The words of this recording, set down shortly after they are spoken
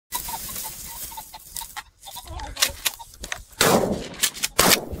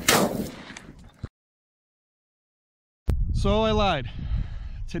So I lied.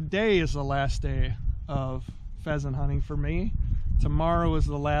 Today is the last day of pheasant hunting for me. Tomorrow is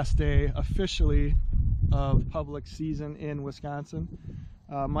the last day officially of public season in Wisconsin.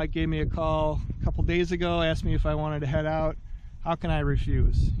 Mike gave me a call a couple days ago, asked me if I wanted to head out. How can I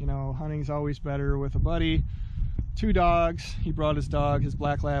refuse? You know, hunting's always better with a buddy. 2 dogs. He brought his dog, his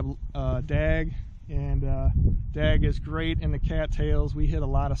black lab Dag, and Dag is great in the cattails. We hit a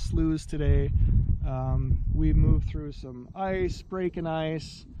lot of sloughs today. We moved through some ice, breaking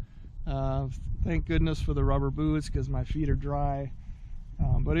ice. Thank goodness for the rubber boots because my feet are dry.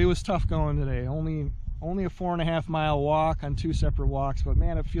 But it was tough going today. Only a 4.5 mile walk on 2 separate walks, but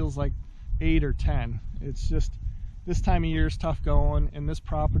man, it feels like 8 or 10. It's just, this time of year is tough going, and this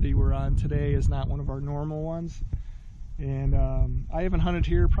property we're on today is not one of our normal ones. And I haven't hunted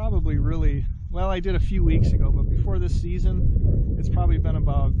here probably really, well, I did a few weeks ago, but before this season, it's probably been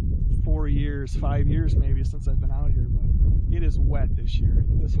about 4 years, 5 years maybe since I've been out here. But it is wet this year.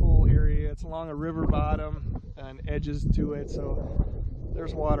 This whole area, it's along a river bottom and edges to it, so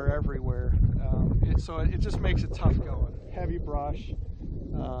there's water everywhere. So it just makes it tough going. Heavy brush.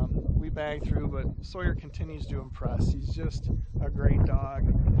 We bang through, but Sawyer continues to impress. He's just a great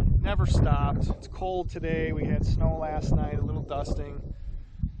dog. Never stopped. It's cold today. We had snow last night, a little dusting.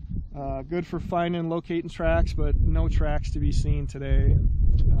 Good for finding and locating tracks, but no tracks to be seen today.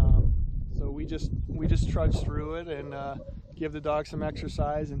 So we just trudge through it and give the dog some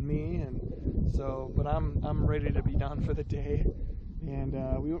exercise and me, and so. But I'm ready to be done for the day, and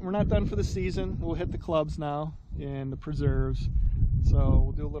we're not done for the season. We'll hit the clubs now and the preserves. So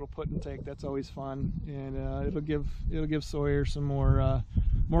we'll do a little put and take. That's always fun, and it'll give Sawyer some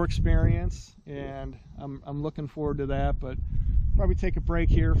more experience, and I'm looking forward to that. But probably take a break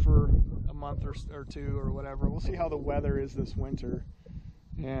here for a month or 2 or whatever. We'll see how the weather is this winter,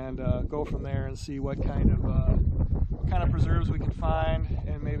 and go from there and see what kind of preserves we can find,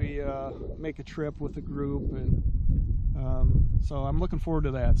 and maybe make a trip with the group. And so I'm looking forward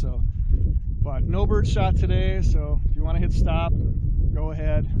to that. So, but no bird shot today. So if you want to hit stop, go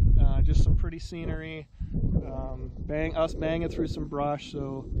ahead. Just some pretty scenery. Banging through some brush.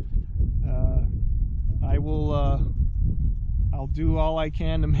 So I'll do all I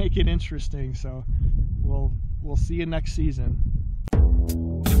can to make it interesting. So we'll see you next season.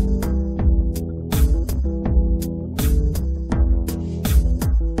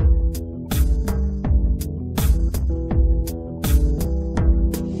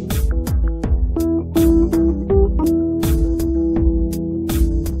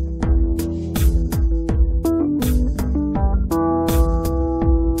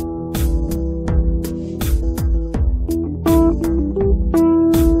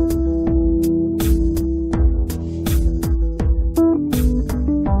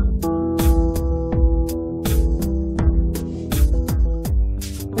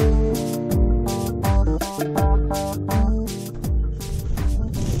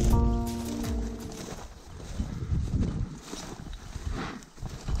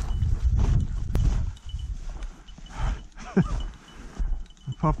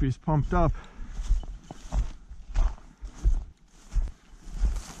 The puppy's pumped up.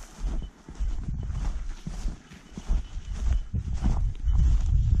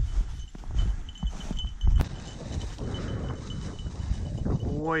 Good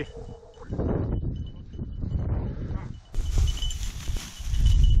boy.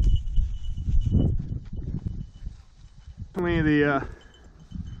 Only the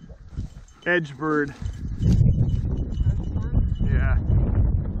edge bird. Yeah.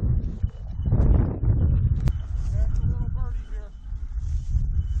 There's a little birdie here.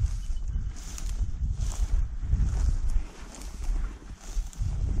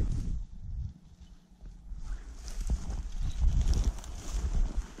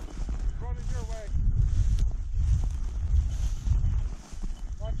 Running your way.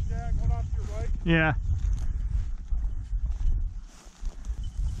 Watch Dag, one off to your right. Yeah.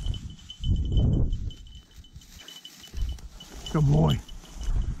 Good boy.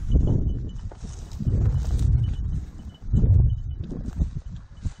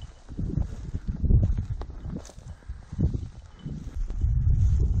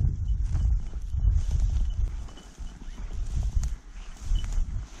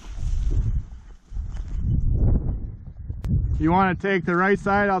 You want to take the right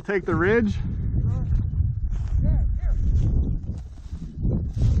side? I'll take the ridge. Yeah, here.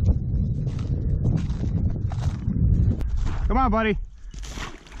 Come on, buddy.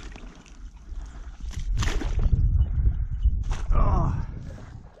 Oh.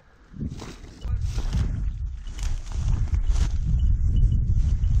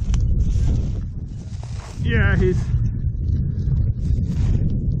 Yeah, he's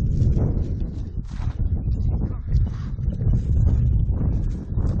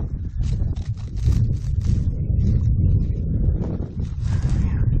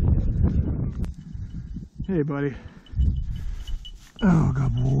Hey, buddy. Oh,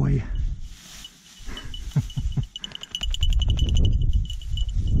 good boy.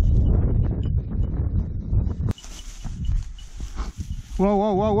 Whoa,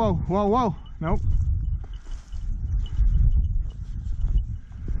 whoa, whoa, whoa, whoa, whoa. Nope.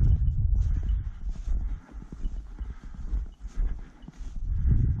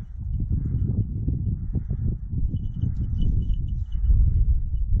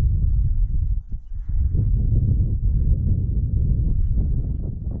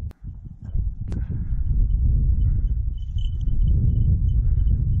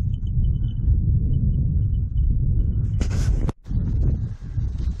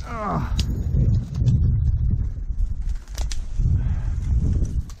 Oh.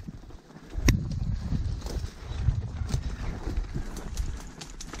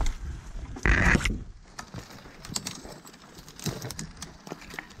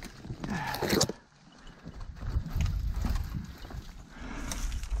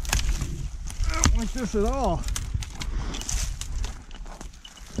 I don't like this at all.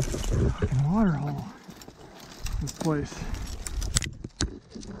 Fucking water hole. This place.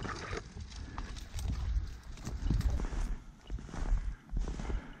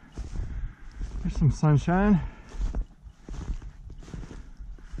 There's some sunshine.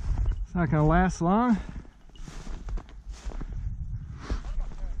 It's not gonna last long.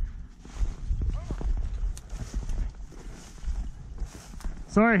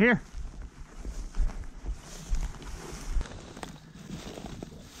 Sorry, here.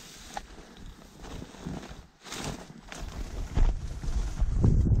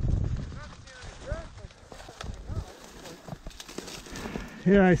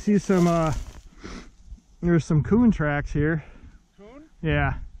 Yeah, I see some, there's some coon tracks here. Coon?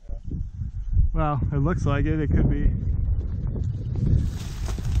 Yeah. Well, it looks like it. It could be.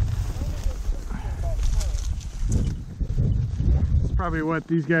 It's probably what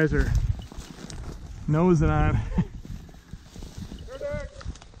these guys are nosing on.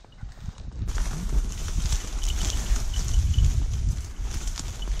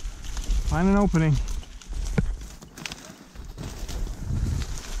 Find an opening.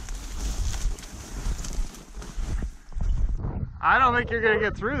 I don't think you're gonna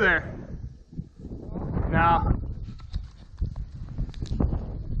get through there. No.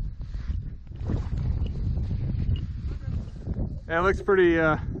 Yeah, it looks pretty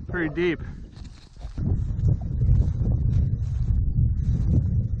pretty deep.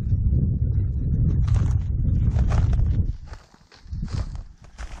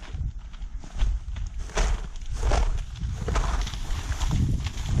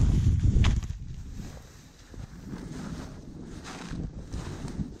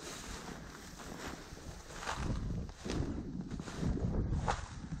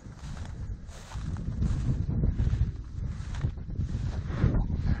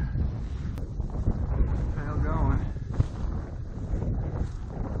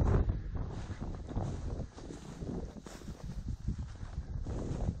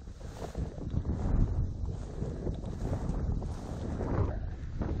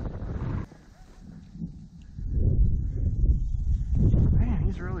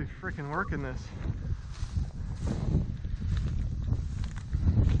 Really freaking working this.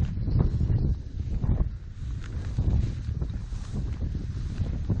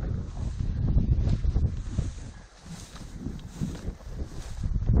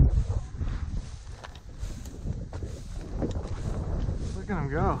 Look at him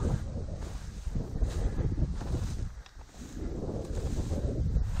go.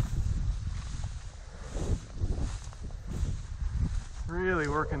 Really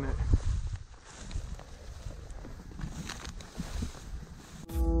working it.